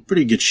should be in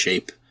pretty good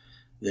shape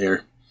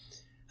there.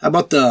 How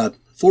about the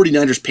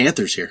 49ers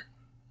Panthers here?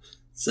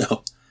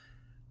 So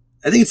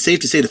I think it's safe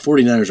to say the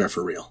 49ers are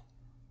for real.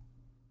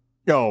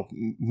 Oh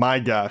my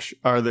gosh,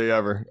 are they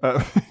ever?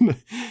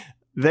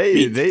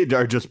 They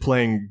are just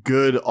playing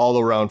good all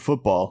around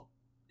football.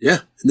 Yeah,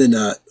 and then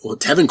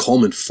Tevin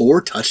Coleman,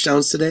 4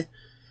 touchdowns today,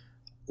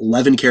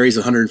 11 carries,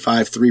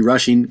 105, 3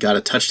 rushing, got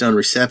a touchdown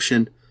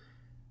reception,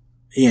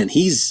 and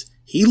he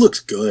looks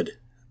good.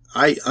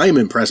 I am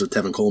impressed with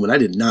Tevin Coleman. I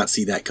did not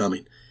see that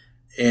coming,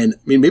 and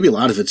maybe a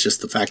lot of it's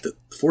just the fact that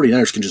the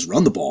 49ers can just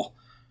run the ball,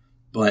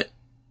 but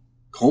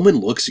Coleman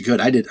looks good.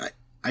 I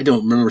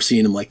don't remember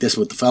seeing him like this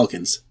with the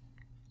Falcons.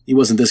 He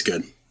wasn't this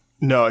good.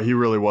 No, he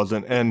really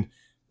wasn't. And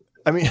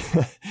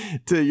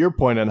to your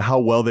point on how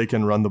well they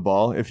can run the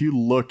ball, if you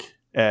look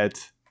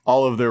at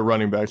all of their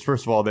running backs,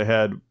 first of all, they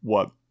had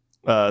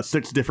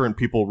 6 different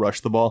people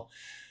rush the ball.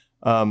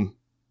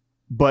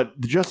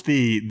 But just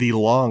the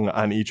long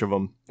on each of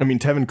them.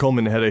 Tevin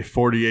Coleman had a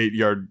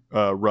 48-yard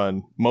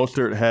run.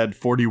 Mostert had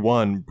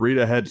 41.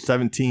 Breida had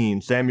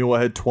 17. Samuel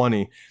had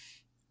 20.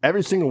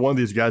 Every single one of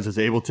these guys is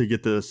able to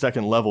get to the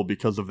second level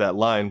because of that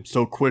line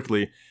so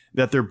quickly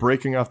that they're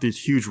breaking off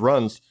these huge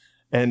runs.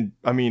 And,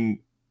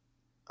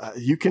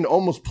 you can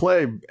almost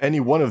play any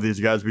one of these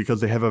guys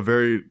because they have a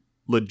very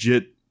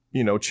legit,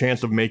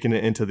 chance of making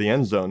it into the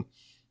end zone.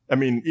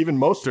 Even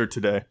Mostert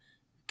today,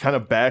 kind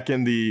of back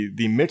in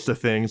the mix of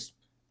things.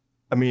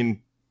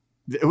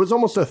 It was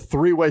almost a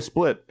 3-way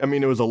split.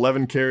 It was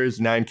 11 carries,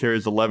 9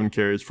 carries, 11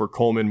 carries for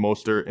Coleman,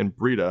 Mostert, and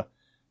Breida.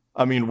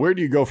 Where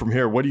do you go from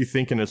here? What are you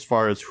thinking as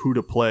far as who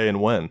to play and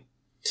when?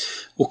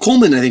 Well,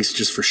 Coleman, I think, is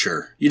just for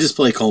sure. You just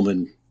play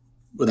Coleman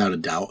without a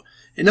doubt.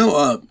 And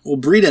now,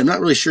 Breida, I'm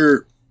not really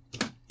sure.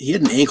 He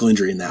had an ankle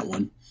injury in that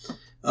one.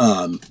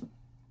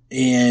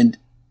 And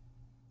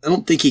I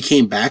don't think he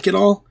came back at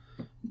all.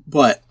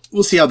 But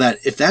we'll see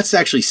if that's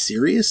actually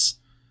serious,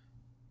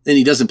 and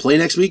he doesn't play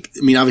next week.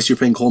 Obviously you're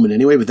playing Coleman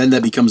anyway, but then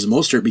that becomes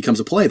Mostert becomes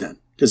a play then.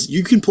 Because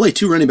you can play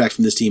 2 running backs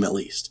from this team at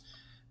least.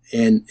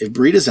 And if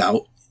Breida's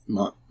out,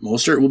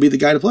 Mostert will be the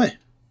guy to play.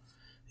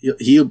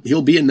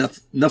 He'll be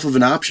enough of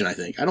an option, I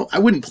think. I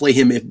wouldn't play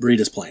him if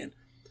Breida's playing.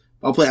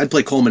 I'd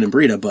play Coleman and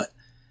Breida, but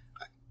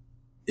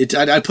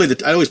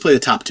I always play the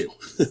top two.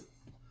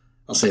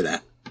 I'll say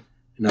that,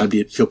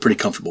 and feel pretty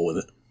comfortable with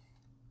it.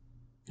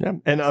 Yeah,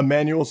 and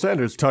Emmanuel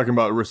Sanders, talking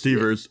about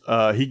receivers,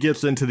 he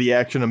gets into the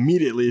action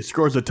immediately,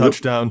 scores a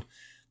touchdown.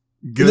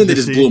 Good and then they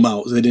just blew him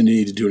out. So they didn't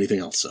need to do anything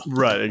else. So.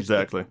 Right,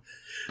 exactly.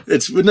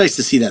 It's nice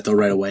to see that, though,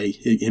 right away.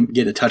 Him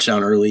getting a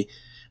touchdown early.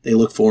 They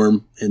look for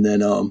him, and then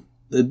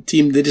the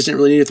team, they just didn't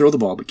really need to throw the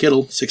ball. But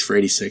Kittle, 6 for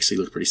 86, he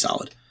looked pretty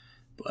solid.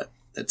 But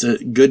that's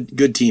a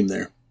good team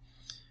there.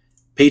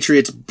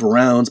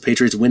 Patriots-Browns.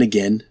 Patriots win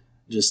again.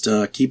 Just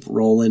keep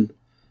rolling.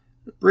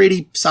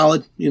 Brady,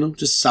 solid,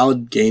 just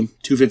solid game.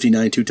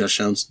 259, 2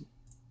 touchdowns.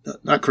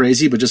 Not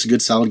crazy, but just a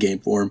good, solid game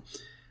for him.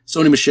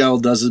 Sony Michel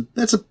that's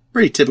a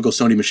pretty typical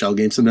Sony Michel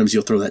game. Sometimes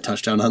you'll throw that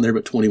touchdown on there,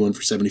 but 21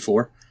 for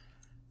 74.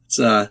 It's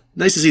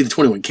nice to see the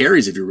 21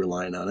 carries if you're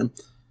relying on him.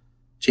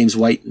 James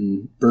White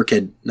and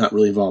Burkhead not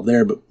really involved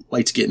there, but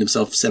White's getting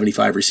himself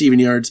 75 receiving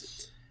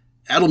yards.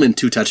 Edelman,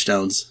 2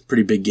 touchdowns.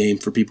 Pretty big game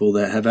for people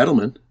that have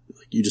Edelman.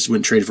 You just went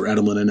and traded for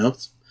Edelman, I know.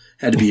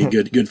 Had to be a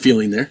good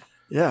feeling there.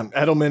 Yeah,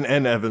 Edelman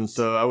and Evans,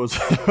 so I was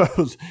I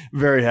was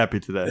very happy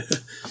today.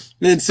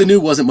 And Sanu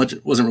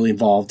wasn't really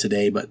involved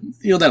today, but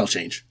that'll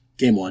change.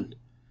 Game 1.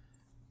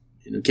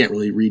 Can't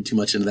really read too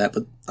much into that.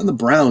 But on the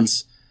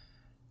Browns,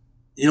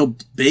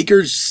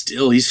 Baker's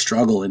he's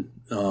struggling.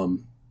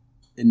 And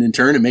in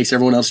turn, it makes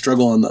everyone else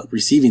struggle on the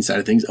receiving side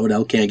of things.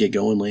 Odell can't get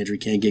going. Landry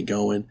can't get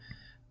going.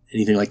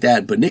 Anything like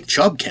that. But Nick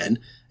Chubb can,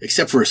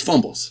 except for his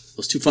fumbles.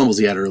 Those 2 fumbles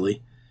he had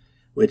early,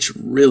 which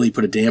really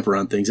put a damper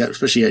on things.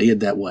 Especially he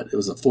had that, it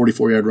was a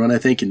 44-yard run, I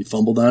think, and he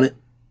fumbled on it.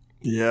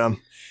 Yeah.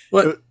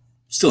 But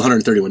still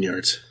 131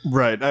 yards.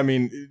 Right. I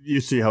mean, you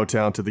see how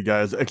talented the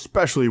guy is,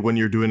 especially when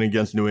you're doing it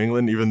against New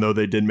England, even though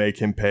they did make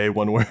him pay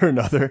one way or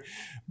another.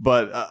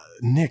 But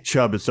Nick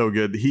Chubb is so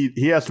good.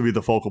 He has to be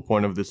the focal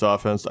point of this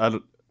offense.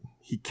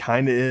 He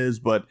kind of is,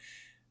 but,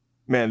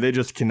 man, they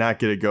just cannot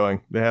get it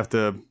going. They have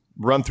to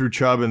run through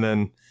Chubb and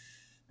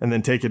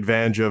then take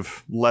advantage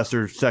of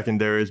lesser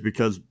secondaries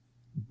because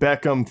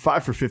Beckham,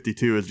 5 for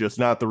 52, is just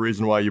not the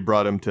reason why you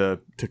brought him to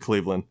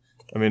Cleveland.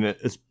 I mean,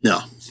 it's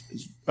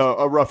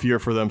a rough year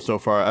for them so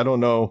far. I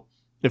don't know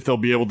if they'll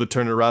be able to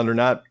turn it around or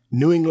not.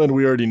 New England,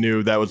 we already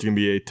knew that was going to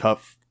be a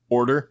tough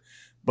order.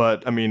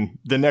 But, I mean,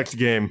 the next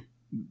game,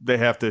 they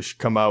have to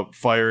come out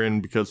firing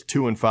because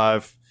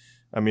 2-5.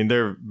 I mean,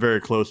 they're very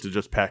close to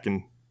just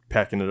packing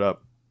it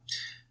up.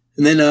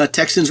 And then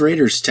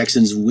Texans-Raiders.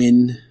 Texans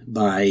win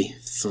by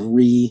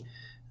 3.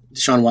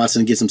 Deshaun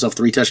Watson gets himself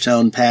 3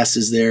 touchdown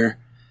passes there.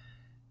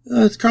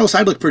 Carlos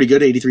Hyde looked pretty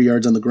good, 83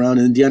 yards on the ground,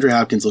 and DeAndre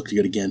Hopkins looked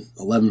good again,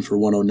 11 for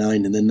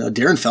 109. And then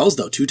Darren Fells,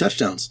 though, 2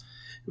 touchdowns.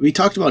 We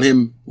talked about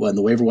him, in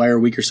the waiver wire a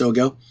week or so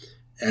ago,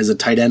 as a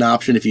tight end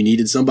option if you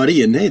needed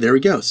somebody, and hey, there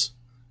he goes.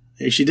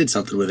 Hey, she did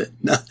something with it.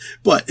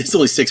 But it's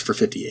only 6 for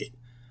 58.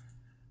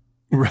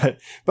 Right.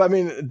 But, I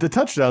mean, the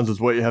touchdowns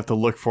is what you have to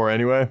look for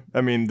anyway.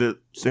 I mean,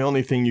 it's the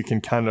only thing you can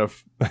kind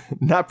of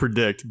not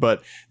predict,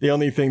 but the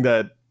only thing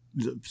that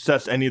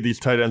sets any of these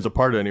tight ends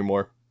apart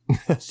anymore.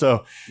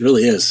 So it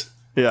really is.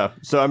 Yeah.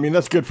 So, I mean,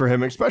 that's good for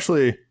him,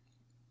 especially,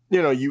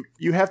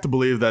 you have to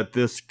believe that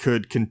this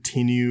could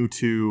continue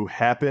to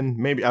happen.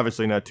 Maybe,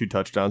 obviously not 2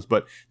 touchdowns,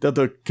 but that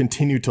they'll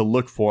continue to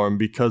look for him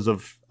because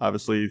of,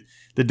 obviously,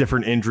 the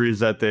different injuries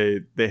that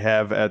they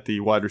have at the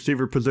wide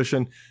receiver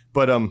position.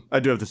 But I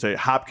do have to say,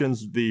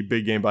 Hopkins, the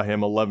big game by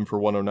him, 11 for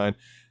 109.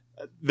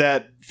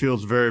 That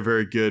feels very,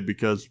 very good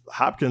because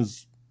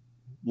Hopkins,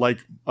 like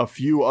a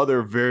few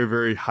other very,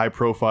 very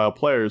high-profile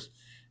players,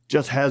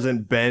 just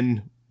hasn't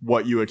been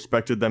what you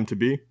expected them to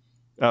be,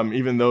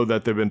 even though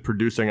that they've been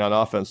producing on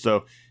offense.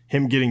 So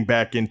him getting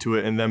back into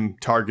it and them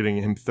targeting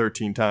him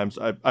 13 times,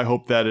 I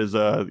hope that is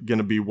going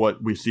to be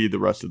what we see the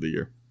rest of the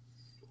year.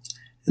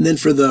 And then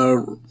for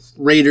the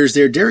Raiders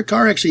there, Derek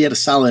Carr actually had a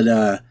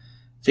solid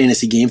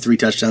fantasy game, 3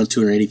 touchdowns,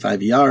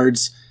 285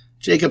 yards.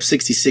 Jacobs,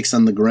 66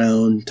 on the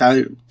ground.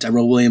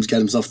 Tyrell Williams got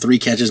himself 3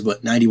 catches,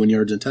 but 91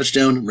 yards and a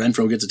touchdown.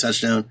 Renfro gets a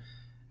touchdown.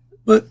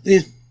 But,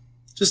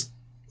 just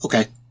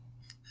okay.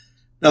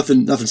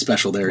 Nothing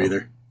special there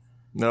either.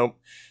 Nope.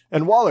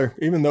 And Waller,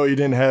 even though he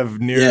didn't have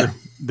near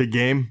the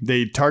game,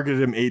 they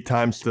targeted him 8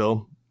 times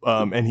still,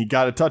 and he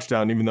got a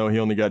touchdown, even though he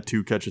only got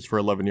 2 catches for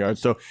 11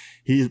 yards. So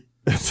he's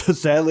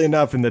sadly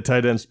enough in the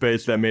tight end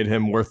space that made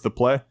him worth the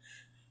play.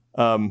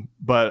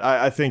 But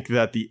I think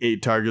that the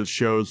 8 targets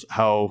shows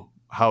how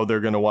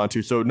they're going to want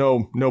to. So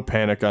no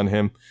panic on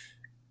him.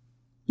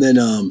 Then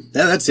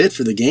that's it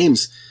for the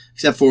games,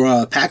 except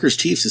for Packers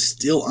Chiefs is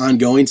still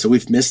ongoing. So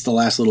we've missed the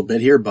last little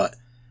bit here, but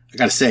I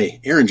got to say,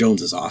 Aaron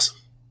Jones is awesome.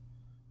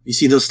 You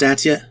seen those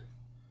stats yet? I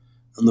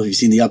don't know if you've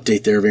seen the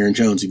update there of Aaron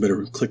Jones. You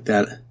better click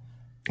that.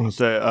 I'll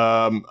say,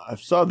 I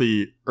saw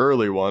the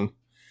early one.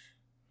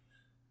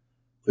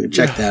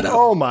 Check that out.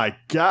 Oh my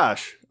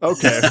gosh.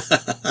 Okay.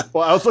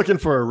 Well, I was looking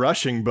for a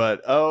rushing,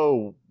 but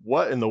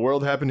what in the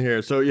world happened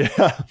here? So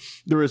yeah,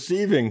 the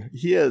receiving,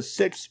 he has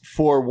 6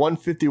 for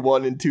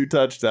 151 and 2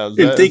 touchdowns.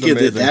 And think of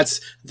it,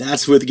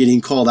 that's with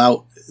getting called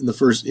out in the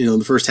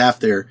first half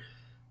there.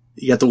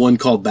 You got the one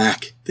called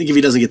back. Think if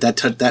he doesn't get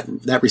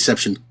that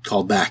reception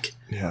called back.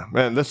 Yeah,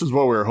 man, this is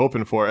what we were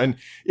hoping for. And,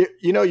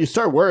 you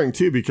start worrying,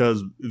 too,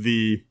 because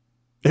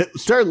it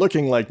started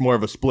looking like more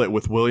of a split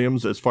with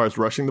Williams as far as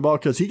rushing the ball,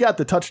 because he got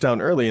the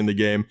touchdown early in the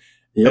game.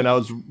 Yep. And I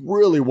was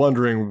really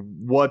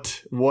wondering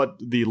what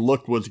the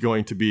look was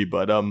going to be.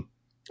 But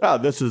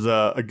this is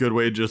a good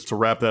way just to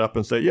wrap that up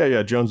and say,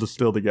 yeah, Jones is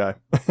still the guy.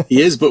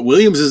 He is, but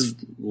Williams is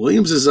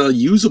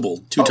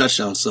usable. 2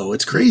 touchdowns, so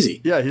it's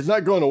crazy. Yeah, he's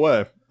not going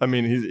away. I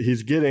mean,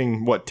 he's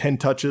getting, 10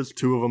 touches,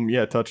 2 of them,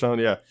 touchdown,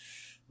 yeah.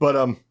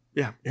 But,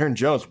 Aaron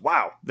Jones,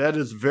 wow, that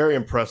is very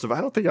impressive.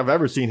 I don't think I've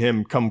ever seen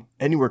him come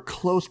anywhere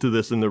close to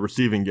this in the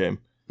receiving game.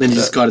 Then he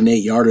just caught an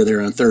 8-yarder there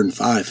on 3rd and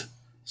 5.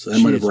 So that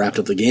might have wrapped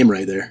up the game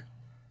right there.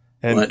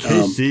 And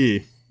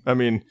KC, I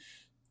mean,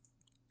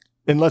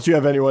 unless you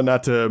have anyone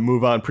not to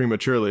move on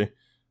prematurely.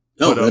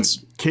 No, but, that's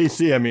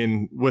KC. I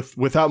mean,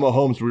 without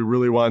Mahomes, we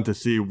really wanted to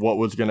see what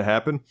was going to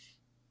happen.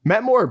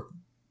 Matt Moore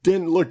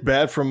didn't look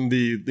bad from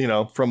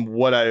from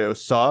what I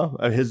saw.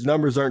 His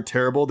numbers aren't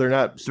terrible; they're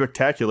not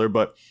spectacular,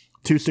 but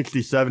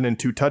 267 and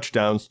 2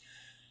 touchdowns.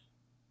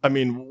 I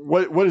mean,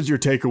 what is your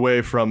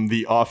takeaway from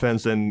the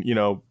offense and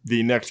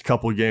the next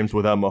couple of games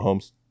without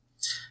Mahomes?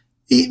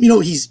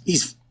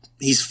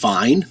 He's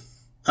fine.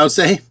 I would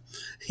say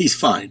he's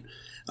fine.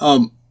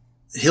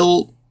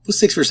 Hill was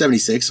 6 for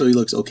 76, so he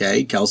looks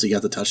okay. Kelsey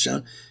got the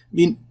touchdown. I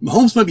mean,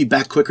 Mahomes might be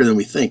back quicker than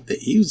we think. That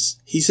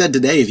he said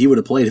today if he would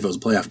have played if it was a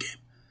playoff game.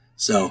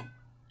 So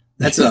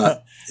that's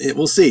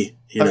we'll see.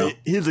 I mean,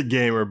 he's a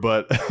gamer,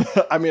 but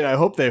I mean, I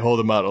hope they hold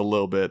him out a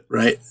little bit.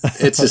 Right?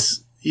 It's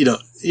just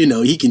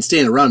he can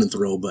stand around and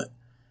throw, but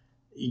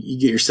you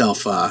get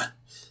yourself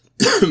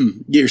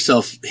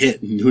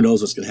hit, and who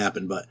knows what's going to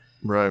happen. But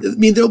right. I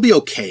mean, they'll be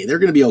okay. They're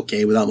going to be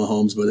okay without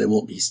Mahomes, but it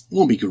won't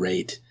be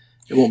great.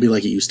 It won't be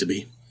like it used to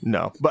be.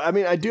 No, but I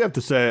mean, I do have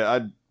to say,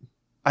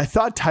 I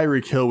thought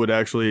Tyreek Hill would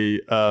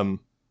actually.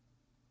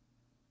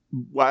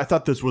 I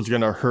thought this was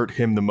going to hurt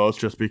him the most,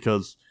 just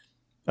because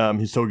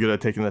he's so good at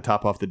taking the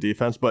top off the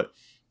defense. But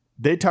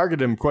they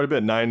targeted him quite a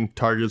bit. 9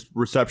 targets,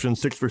 receptions,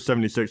 6 for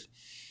 76.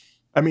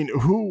 I mean,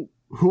 who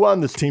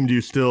on this team do you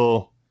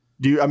still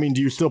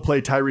play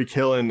Tyreek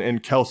Hill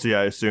and Kelsey,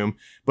 I assume?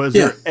 But is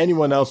there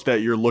anyone else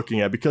that you're looking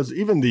at? Because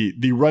even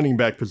the running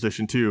back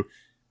position too,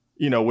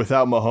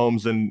 without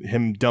Mahomes and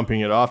him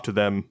dumping it off to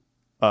them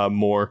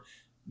more,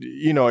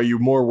 are you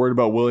more worried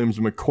about Williams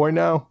and McCoy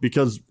now?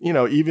 Because,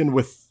 even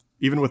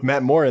with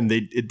Matt Moore, and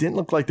it didn't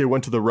look like they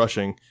went to the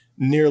rushing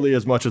nearly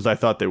as much as I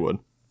thought they would.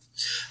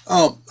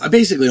 I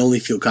basically only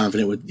feel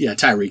confident with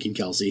Tyreek and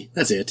Kelsey.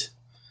 That's it.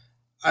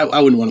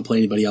 I wouldn't want to play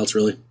anybody else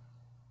really,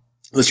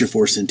 unless you're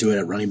forced into it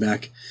at running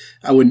back.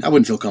 I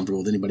wouldn't feel comfortable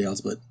with anybody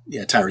else. But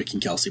Tyreek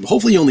and Kelsey. But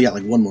hopefully you only got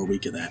like one more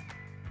week of that.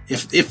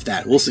 If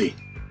that, we'll see.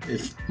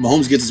 If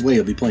Mahomes gets his way,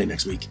 he'll be playing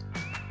next week.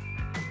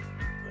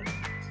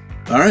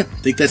 All right,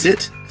 I think that's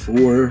it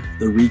for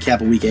the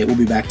recap of Week 8. We'll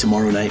be back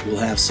tomorrow night. We'll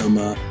have some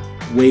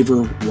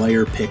waiver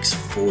wire picks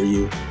for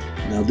you.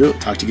 And that'll do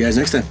it. Talk to you guys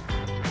next time.